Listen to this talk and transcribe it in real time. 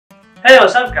Hey,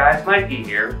 what's up guys? Mikey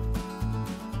here.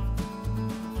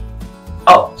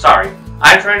 Oh, sorry.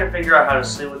 I'm trying to figure out how to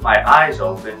sleep with my eyes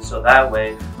open so that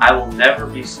way I will never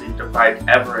be sleep deprived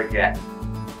ever again.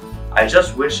 I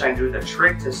just wish I knew the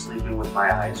trick to sleeping with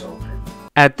my eyes open.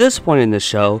 At this point in the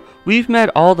show, we've met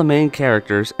all the main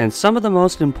characters and some of the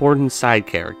most important side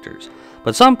characters.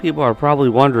 But some people are probably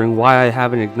wondering why I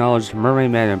haven't acknowledged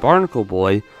Mermaid and Barnacle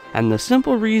Boy, and the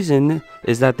simple reason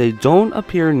is that they don't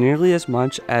appear nearly as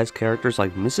much as characters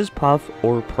like Mrs. Puff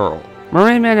or Pearl.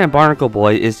 Mermaid and Barnacle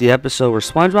Boy is the episode where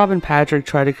SpongeBob and Patrick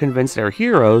try to convince their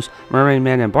heroes,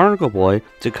 Mermaid and Barnacle Boy,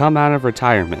 to come out of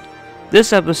retirement.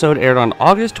 This episode aired on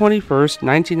August 21st,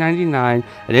 1999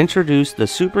 and introduced the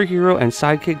superhero and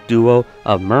sidekick duo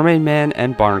of Mermaid Man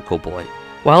and Barnacle Boy.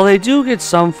 While they do get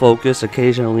some focus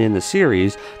occasionally in the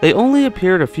series, they only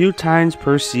appeared a few times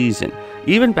per season,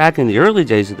 even back in the early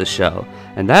days of the show,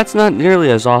 and that's not nearly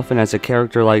as often as a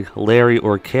character like Larry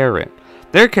or Karen.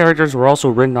 Their characters were also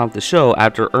written off the show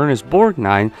after Ernest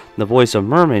Borgnine, the voice of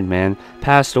Mermaid Man,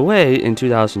 passed away in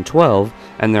 2012,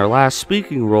 and their last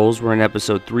speaking roles were in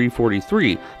episode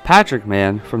 343, Patrick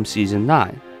Man, from season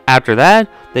 9. After that,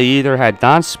 they either had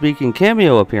non-speaking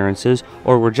cameo appearances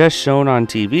or were just shown on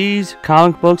TVs,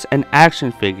 comic books, and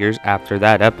action figures after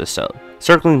that episode.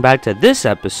 Circling back to this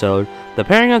episode, the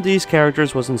pairing of these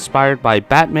characters was inspired by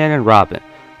Batman and Robin.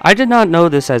 I did not know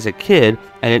this as a kid,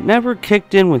 and it never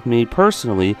kicked in with me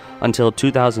personally until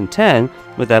 2010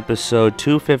 with episode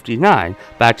 259,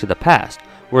 Back to the Past,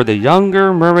 where the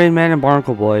younger Mermaid Man and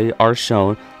Barnacle Boy are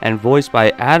shown and voiced by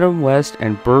Adam West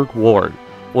and Burt Ward,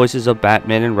 voices of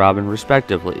Batman and Robin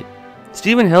respectively.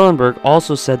 Steven Hillenburg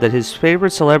also said that his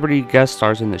favorite celebrity guest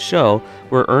stars in the show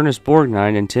were Ernest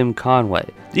Borgnine and Tim Conway.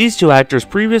 These two actors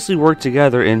previously worked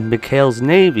together in McHale's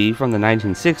Navy from the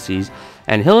 1960s,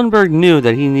 and Hillenburg knew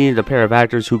that he needed a pair of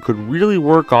actors who could really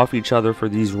work off each other for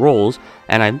these roles,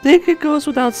 and I think it goes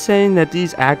without saying that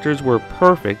these actors were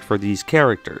perfect for these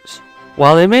characters.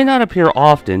 While they may not appear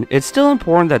often, it's still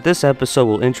important that this episode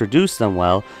will introduce them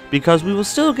well, because we will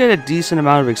still get a decent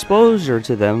amount of exposure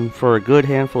to them for a good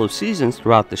handful of seasons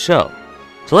throughout the show.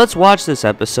 So let's watch this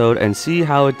episode and see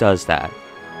how it does that.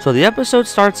 So the episode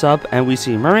starts up and we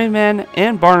see Mermaid Man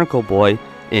and Barnacle Boy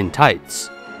in tights.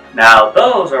 Now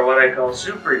those are what I call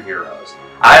superheroes.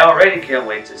 I already can't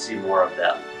wait to see more of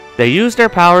them. They use their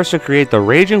powers to create the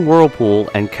Raging Whirlpool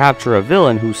and capture a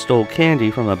villain who stole candy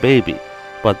from a baby.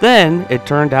 But then, it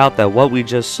turned out that what we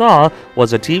just saw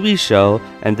was a TV show,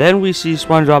 and then we see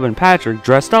SpongeBob and Patrick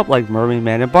dressed up like Mermaid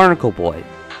Man and Barnacle Boy.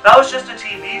 That was just a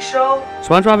TV show?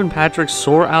 SpongeBob and Patrick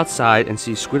soar outside and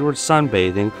see Squidward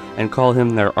sunbathing and call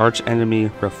him their arch-enemy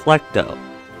Reflecto.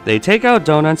 They take out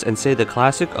donuts and say the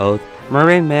classic oath,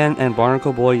 Mermaid Man and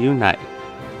Barnacle Boy unite.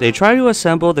 They try to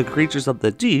assemble the creatures of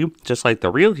the deep, just like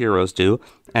the real heroes do,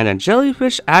 and a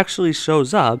jellyfish actually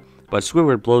shows up, but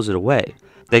Squidward blows it away.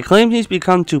 They claim he's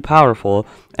become too powerful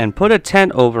and put a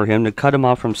tent over him to cut him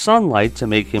off from sunlight to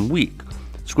make him weak.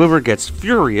 Squidward gets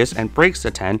furious and breaks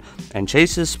the tent and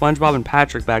chases SpongeBob and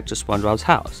Patrick back to SpongeBob's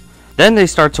house. Then they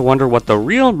start to wonder what the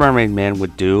real Mermaid Man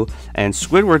would do, and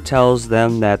Squidward tells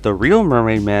them that the real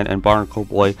Mermaid Man and Barnacle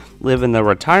Boy live in the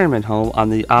retirement home on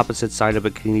the opposite side of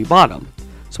Bikini Bottom.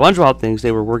 SpongeBob thinks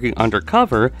they were working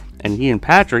undercover, and he and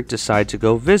Patrick decide to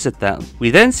go visit them. We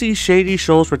then see Shady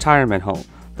Shoals Retirement Home,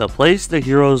 the place the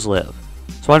heroes live.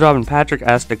 SpongeBob and Patrick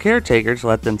ask the caretaker to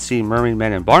let them see Mermaid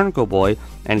Man and Barnacle Boy,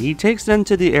 and he takes them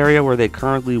to the area where they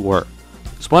currently work.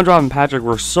 SpongeBob and Patrick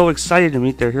were so excited to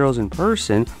meet their heroes in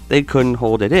person, they couldn't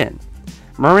hold it in.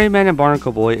 Mermaid Man and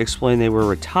Barnacle Boy explain they were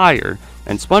retired,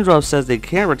 and SpongeBob says they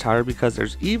can't retire because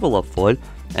there's evil afoot,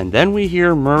 and then we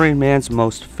hear Mermaid Man's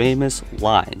most famous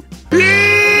line.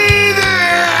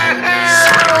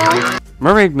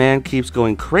 Mermaid Man keeps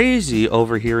going crazy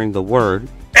overhearing the word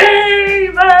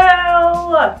Evil!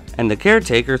 And the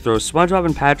caretaker throws SpongeBob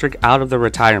and Patrick out of the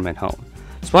retirement home.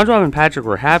 SpongeBob and Patrick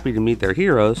were happy to meet their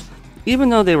heroes, even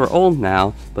though they were old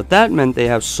now, but that meant they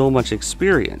have so much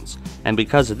experience. And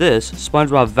because of this,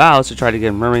 SpongeBob vows to try to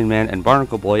get Mermaid Man and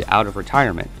Barnacle Boy out of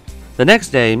retirement. The next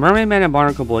day, Mermaid Man and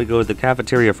Barnacle Boy go to the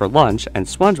cafeteria for lunch, and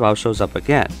SpongeBob shows up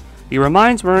again. He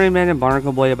reminds Mermaid Man and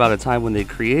Barnacle Boy about a time when they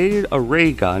created a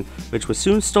ray gun, which was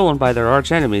soon stolen by their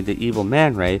archenemy, the evil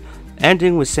Man Ray,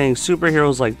 ending with saying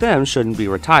superheroes like them shouldn't be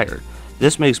retired.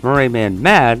 This makes Mermaid Man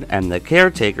mad, and the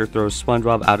caretaker throws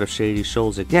SpongeBob out of Shady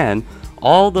Shoals again,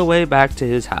 all the way back to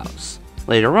his house.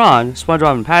 Later on,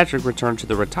 SpongeBob and Patrick return to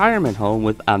the retirement home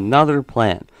with another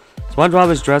plan. SpongeBob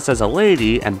is dressed as a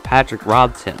lady, and Patrick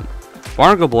robs him.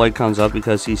 Barnacle Boy comes up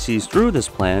because he sees through this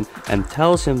plan and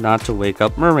tells him not to wake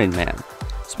up Mermaid Man.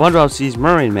 SpongeBob sees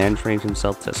Mermaid Man train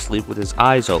himself to sleep with his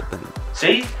eyes open.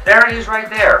 See? There he is right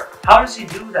there. How does he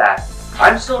do that?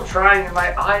 I'm still trying and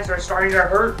my eyes are starting to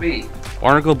hurt me.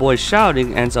 Barnacle Boy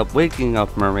shouting ends up waking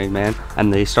up Mermaid Man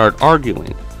and they start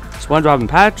arguing. SpongeBob and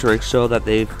Patrick show that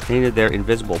they've painted their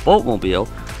invisible boatmobile,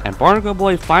 and Barnacle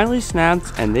Boy finally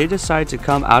snaps and they decide to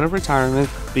come out of retirement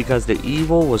because the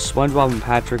evil was SpongeBob and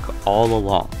Patrick all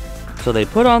along. So they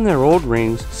put on their old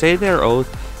rings, say their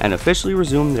oath, and officially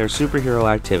resume their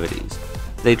superhero activities.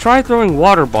 They try throwing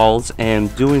water balls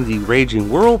and doing the raging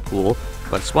whirlpool,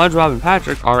 but SpongeBob and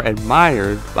Patrick are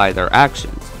admired by their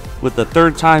actions. With the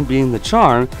third time being the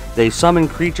charm, they summon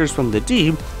creatures from the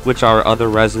deep, which are other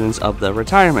residents of the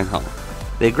retirement home.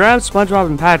 They grab SpongeBob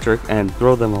and Patrick and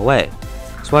throw them away.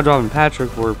 SpongeBob and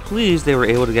Patrick were pleased they were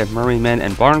able to get Mermaid Man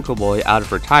and Barnacle Boy out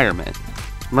of retirement.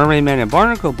 Mermaid Man and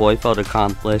Barnacle Boy felt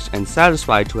accomplished and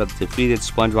satisfied to have defeated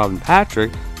SpongeBob and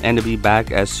Patrick and to be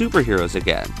back as superheroes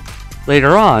again.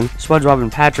 Later on, SpongeBob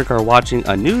and Patrick are watching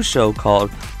a new show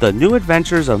called The New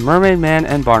Adventures of Mermaid Man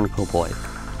and Barnacle Boy.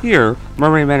 Here,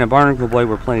 Mermaid Man and Barnacle Boy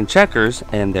were playing checkers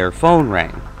and their phone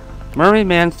rang. Mermaid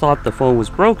Man thought the phone was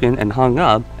broken and hung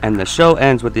up, and the show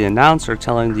ends with the announcer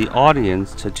telling the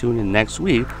audience to tune in next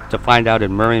week to find out if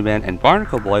Mermaid Man and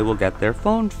Barnacle Boy will get their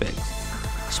phone fixed.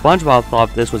 SpongeBob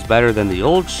thought this was better than the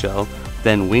old show,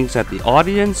 then winks at the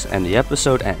audience and the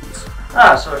episode ends.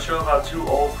 So a show about two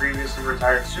old previously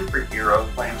retired superheroes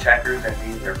playing checkers and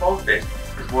needing their phone fixed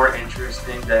is more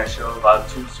interesting than a show about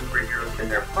two superheroes in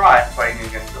their prime fighting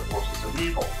against the forces of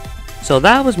evil. So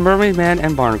that was Mermaid Man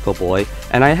and Barnacle Boy,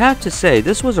 and I have to say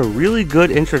this was a really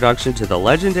good introduction to the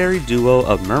legendary duo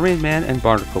of Mermaid Man and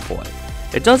Barnacle Boy.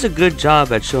 It does a good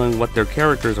job at showing what their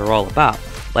characters are all about,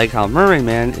 like how Mermaid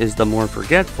Man is the more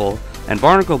forgetful, and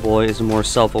Barnacle Boy is more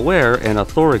self-aware and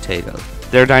authoritative.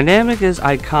 Their dynamic is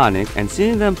iconic, and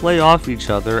seeing them play off each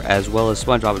other as well as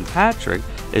SpongeBob and Patrick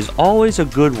is always a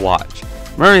good watch.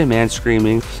 Mermaid Man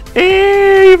screaming,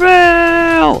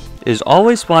 "Evil!" is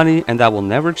always funny, and that will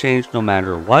never change no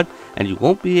matter what, and you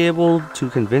won't be able to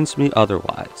convince me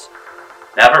otherwise.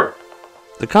 Never.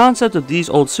 The concept of these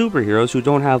old superheroes who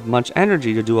don't have much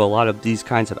energy to do a lot of these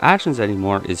kinds of actions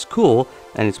anymore is cool,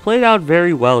 and it's played out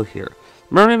very well here.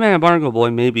 Mermaid Man and Barnacle Boy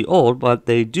may be old, but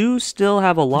they do still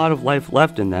have a lot of life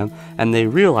left in them, and they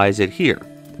realize it here.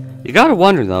 You gotta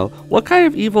wonder though, what kind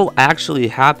of evil actually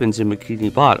happens in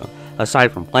Bikini Bottom?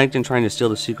 Aside from Plankton trying to steal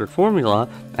the secret formula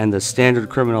and the standard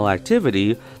criminal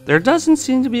activity, there doesn't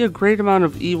seem to be a great amount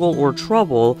of evil or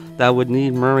trouble that would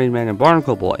need Mermaid Man and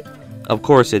Barnacle Boy. Of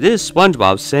course, it is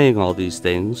SpongeBob saying all these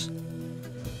things.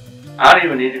 I don't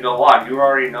even need to go on, you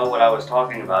already know what I was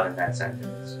talking about in that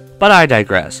sentence. But I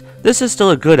digress. This is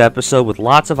still a good episode with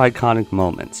lots of iconic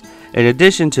moments. In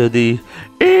addition to the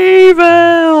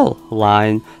 "Evil"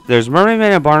 line, there's Mermaid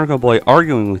Man and Barnacle Boy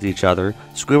arguing with each other,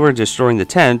 Squidward destroying the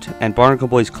tent, and Barnacle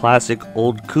Boy's classic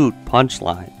 "Old Coot"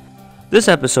 punchline. This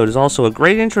episode is also a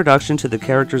great introduction to the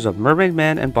characters of Mermaid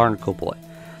Man and Barnacle Boy.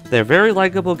 They're very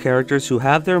likable characters who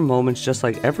have their moments just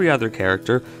like every other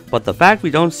character, but the fact we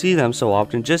don't see them so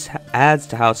often just adds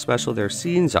to how special their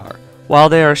scenes are. While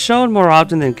they are shown more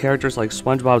often than characters like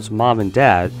SpongeBob's mom and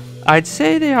dad, I'd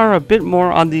say they are a bit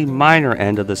more on the minor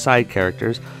end of the side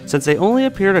characters, since they only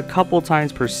appeared a couple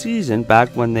times per season back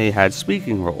when they had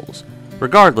speaking roles.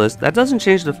 Regardless, that doesn't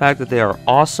change the fact that they are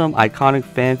awesome, iconic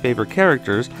fan favorite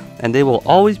characters, and they will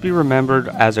always be remembered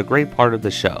as a great part of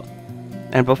the show.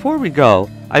 And before we go,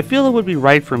 I feel it would be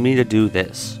right for me to do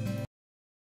this.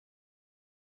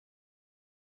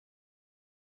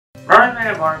 Mermaid Man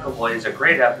and Barnacle Boy is a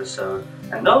great episode,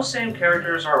 and those same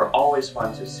characters are always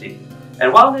fun to see.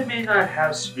 And while they may not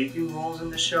have speaking roles in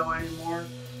the show anymore,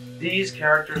 these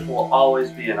characters will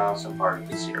always be an awesome part of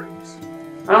the series.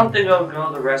 I don't think I'll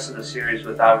go the rest of the series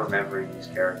without remembering these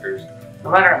characters,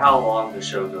 no matter how long the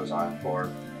show goes on for.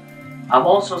 I'm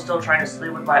also still trying to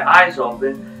sleep with my eyes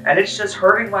open, and it's just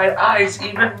hurting my eyes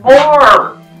even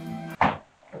more!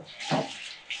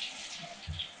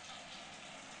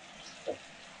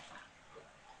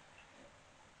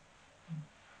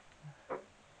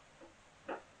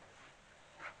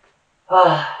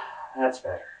 That's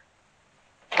better.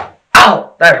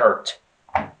 Ow! That hurt.